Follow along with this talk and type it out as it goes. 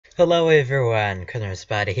Hello everyone, Connor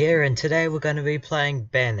Spider here, and today we're going to be playing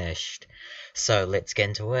Banished. So let's get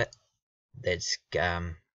into it. Let's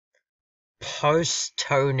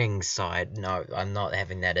post-toning side. No, I'm not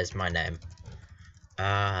having that as my name.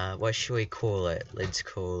 What should we call it? Let's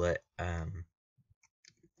call it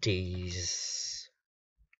D's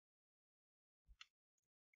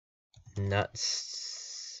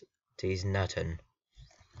nuts. D's nuttin.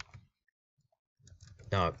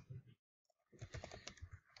 No.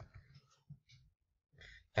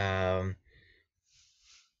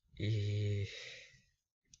 Yeah.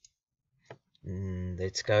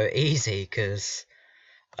 Let's go easy, cause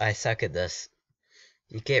I suck at this.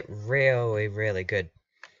 You get really, really good,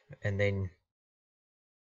 and then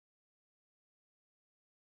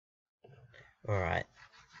alright.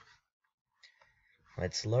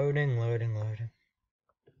 It's loading.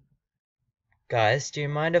 Guys, do you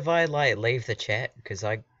mind if I leave the chat? Because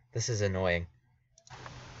this is annoying.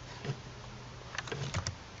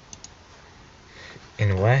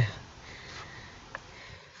 Anyway.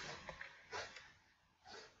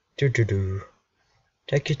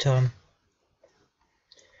 Take your time.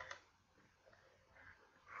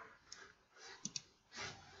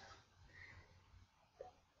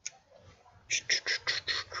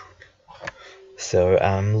 So,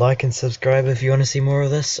 like and subscribe if you want to see more of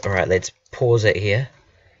this. Alright, let's pause it here.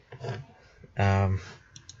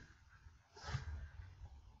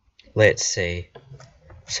 Let's see.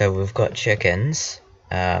 So we've got chickens.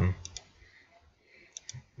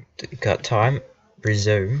 Got time.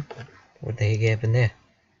 Resume. What the heck happened there?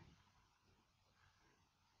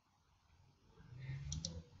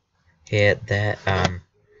 Here, that,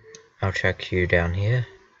 I'll chuck you down here.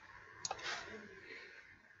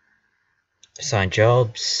 Assign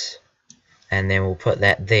jobs. And then we'll put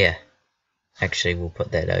that there. Actually, we'll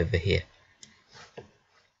put that over here.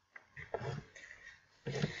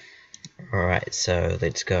 Alright, so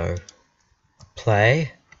let's go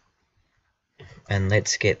play. And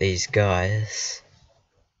let's get these guys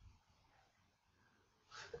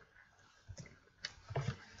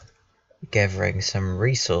gathering some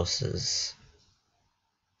resources.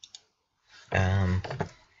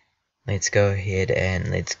 Let's go ahead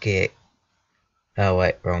and let's get... Oh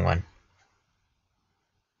wait, wrong one.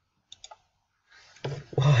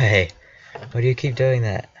 Why? Why do you keep doing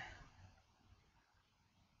that?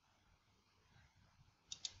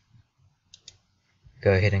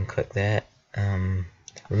 Go ahead and click that.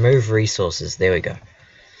 Remove resources. There we go.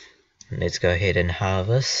 Let's go ahead and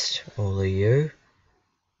harvest all of you.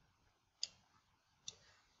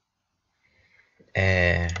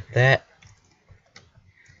 And that.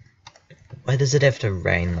 Why does it have to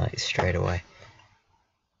rain like straight away?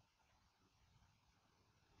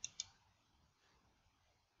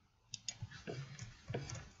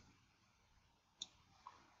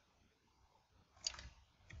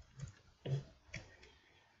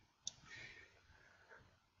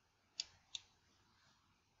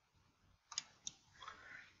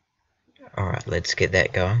 Alright, let's get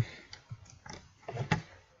that going.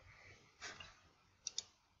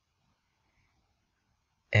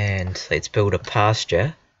 And let's build a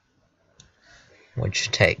pasture,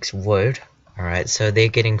 which takes wood. Alright, so they're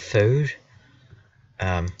getting food.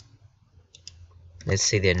 Let's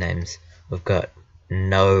see their names. We've got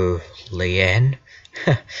No Leanne,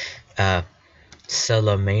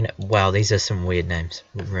 Salomina. Wow, these are some weird names.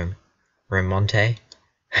 Ramonte,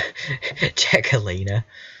 Jacquelina.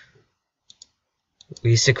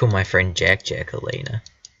 We used to call my friend Jacquelina.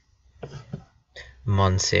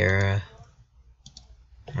 Monsera.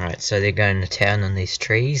 Alright, so they're going to town on these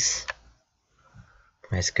trees.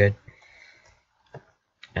 That's good.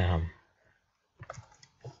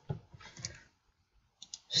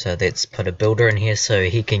 So let's put a builder in here so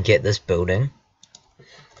he can get this building.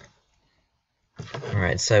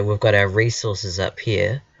 Alright, so we've got our resources up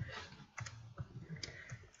here.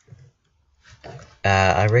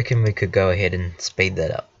 I reckon we could go ahead and speed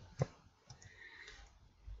that up.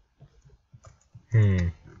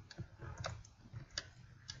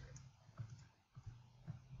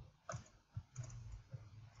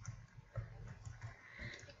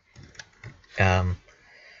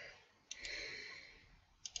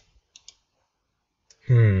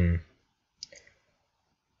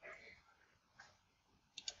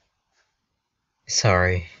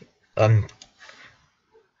 Sorry.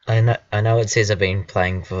 I know it says I've been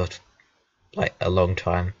playing for like a long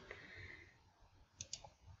time.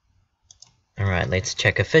 Alright, let's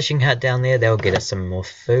check a fishing hut down there. That'll get us some more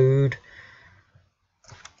food.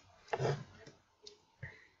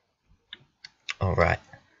 Alright.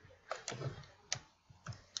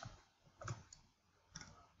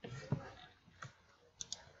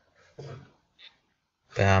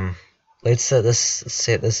 let's set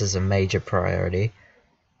this as a major priority.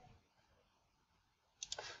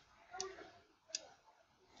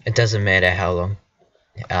 It doesn't matter how long,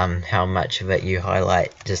 how much of it you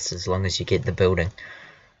highlight, just as long as you get the building.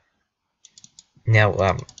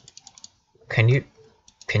 Now, can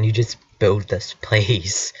you just build this,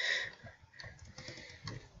 please?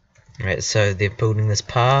 Right, so they're building this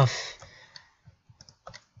path.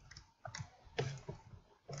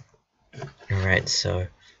 Alright, so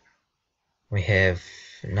we have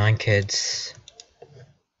 9 kids.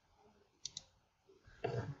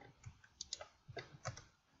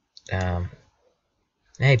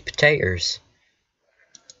 Hey, potatoes.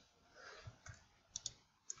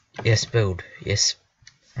 Yes, build. Yes.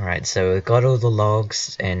 Alright, so we've got all the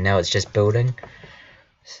logs, and now it's just building.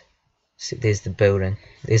 See, there's the building.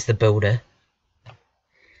 There's the builder.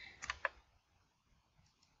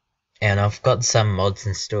 And I've got some mods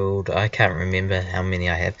installed. I can't remember how many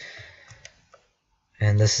I have.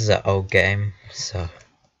 And this is an old game, so...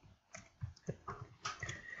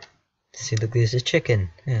 See, look, there's a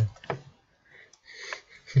chicken. Yeah.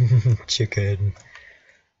 Chicken.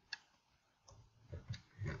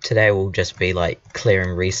 Today will just be like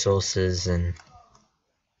clearing resources and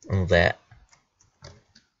all that.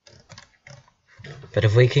 But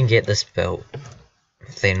if we can get this built,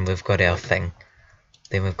 then we've got our thing.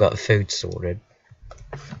 Then we've got food sorted.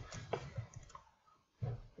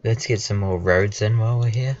 Let's get some more roads in while we're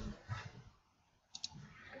here.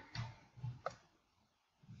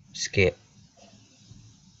 Skip.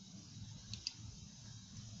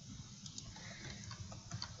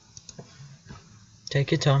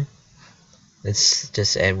 Take your time. Let's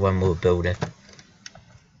just add one more builder.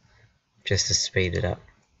 Just to speed it up.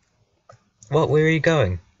 What? Where are you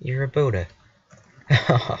going? You're a builder.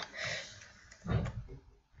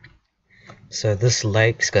 So this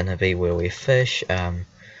lake's gonna be where we fish.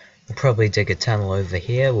 We'll probably dig a tunnel over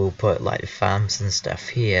here. We'll put like farms and stuff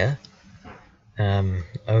here.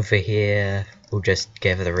 Over here we'll just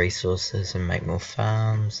gather the resources and make more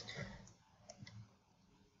farms.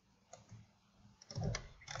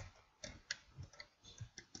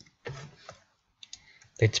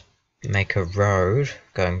 Let's make a road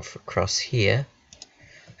going across here,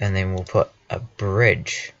 and then we'll put a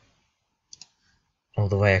bridge all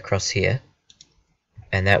the way across here,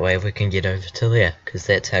 and that way we can get over to there, because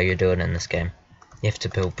that's how you do it in this game. You have to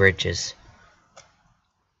build bridges.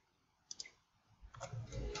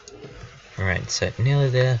 Alright, so nearly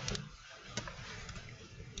there.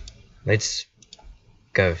 Let's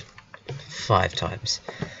go 5 times.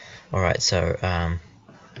 Alright, so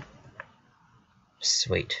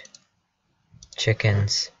sweet.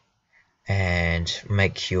 Chickens, and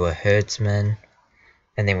make you a herdsman,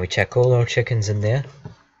 and then we chuck all our chickens in there,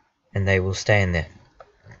 and they will stay in there.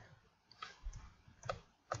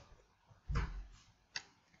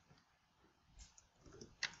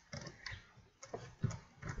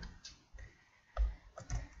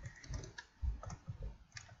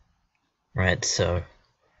 Right, so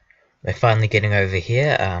we're finally getting over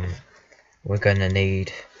here. We're gonna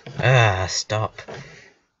need stop.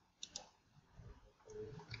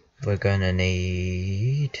 We're gonna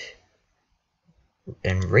need,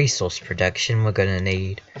 in resource production, we're gonna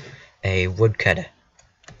need a woodcutter,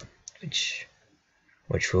 which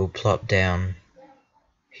we'll plop down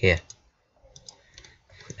here,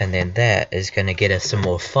 and then that is gonna get us some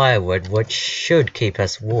more firewood, which should keep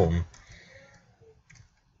us warm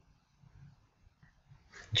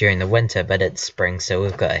during the winter, but it's spring, so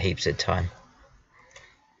we've got heaps of time.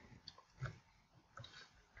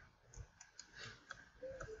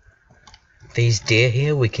 These deer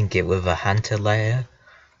here we can get with a hunter layer,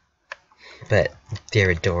 but they're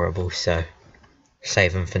adorable, so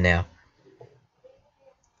save them for now.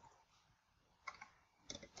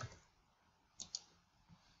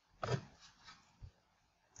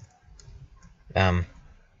 Alright.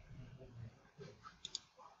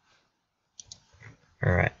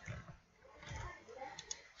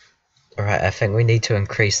 Alright, I think we need to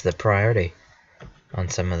increase the priority on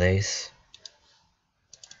some of these.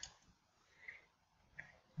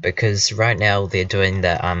 Because right now they're doing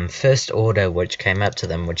the first order which came up to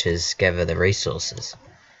them, which is gather the resources.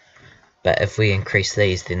 But if we increase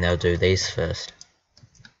these, then they'll do these first,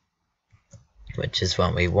 which is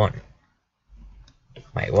what we want.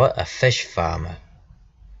 Wait, what? A fish farmer?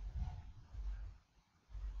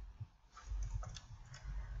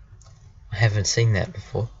 I haven't seen that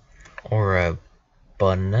before. Or a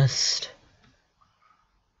botanist.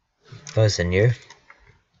 Those are new.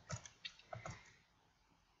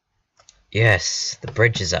 Yes, the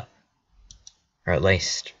bridge is up. Or at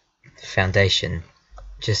least the foundation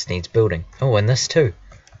just needs building. Oh, and this too.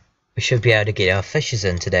 we should be able to get our fishes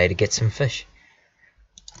in today to get some fish.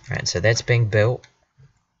 Alright, so that's being built.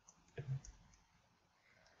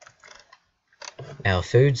 Our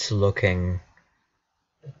food's looking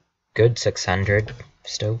good, 600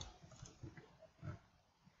 still.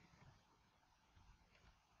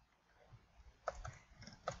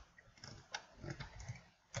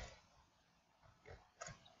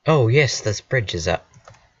 Oh yes, this bridge is up.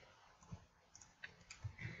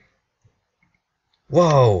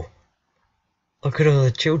 Whoa! Look at all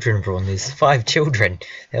the children born. There's 5 children.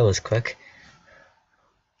 That was quick.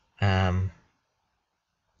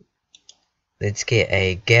 Let's get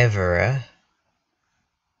a gatherer.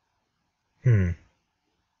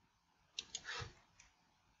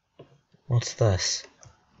 What's this?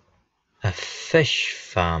 A fish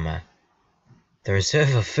farmer. The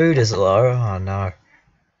reserve of food is low. Oh no.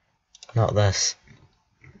 Not this.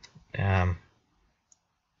 Bam.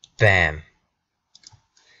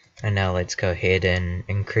 And now let's go ahead and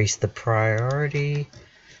increase the priority.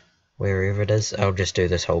 Wherever it is. I'll just do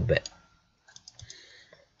this whole bit.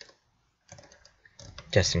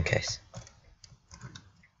 Just in case.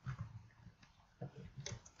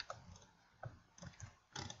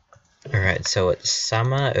 Alright, so it's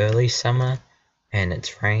summer, early summer, and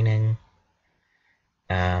it's raining.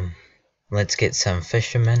 Let's get some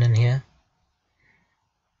fishermen in here.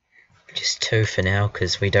 Just 2 for now,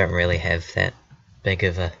 because we don't really have that big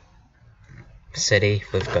of a city.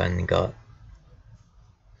 We've only got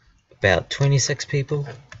about 26 people.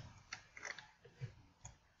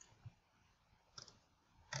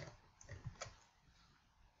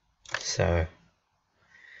 So,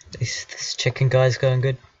 this chicken guy's going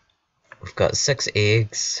good. We've got 6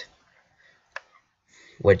 eggs,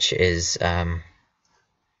 which is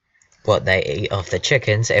what they eat of the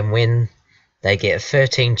chickens, and when they get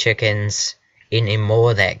 13 chickens, any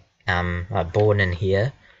more that are born in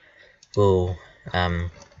here will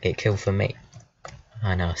get killed for meat.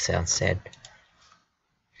 I know, it sounds sad.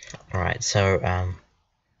 Alright, so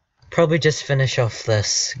probably just finish off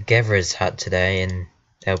this gatherer's hut today, and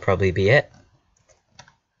that'll probably be it.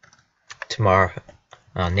 Tomorrow,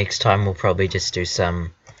 next time we'll probably just do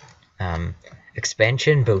some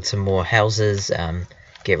expansion, build some more houses,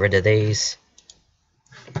 get rid of these.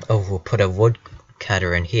 Oh, we'll put a wood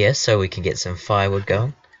cutter in here so we can get some firewood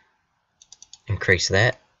going. Increase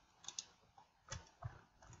that.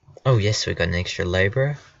 Oh yes, we got an extra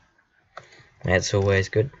labourer. That's always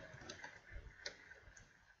good.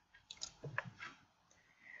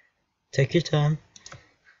 Take your time.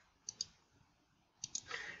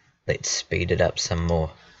 Let's speed it up some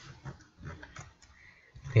more.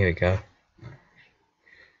 Here we go.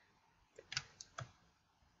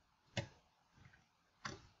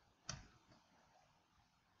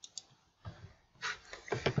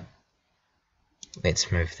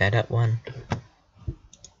 Let's move that up one.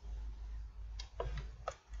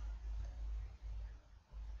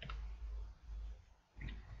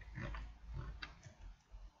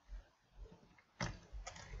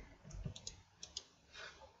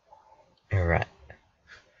 Alright.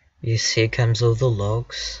 Yes, here comes all the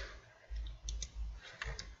logs.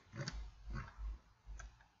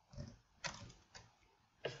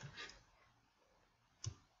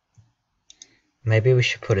 Maybe we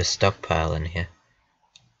should put a stockpile in here.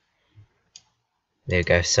 There we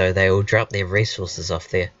go, so they all drop their resources off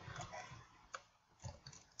there.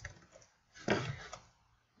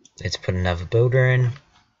 Let's put another builder in.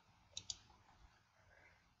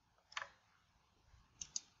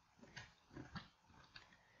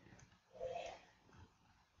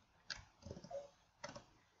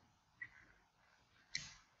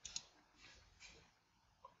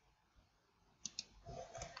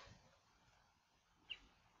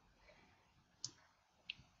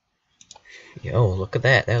 Yo, look at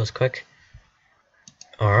that, that was quick.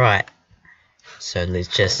 Alright, so let's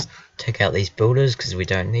just take out these builders because we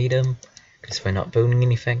don't need them, because we're not building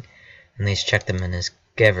anything, and let's chuck them in as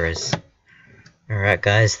gatherers. Alright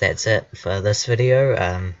guys, that's it for this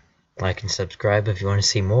video. Like and subscribe if you want to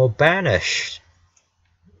see more Banished,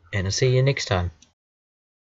 and I'll see you next time.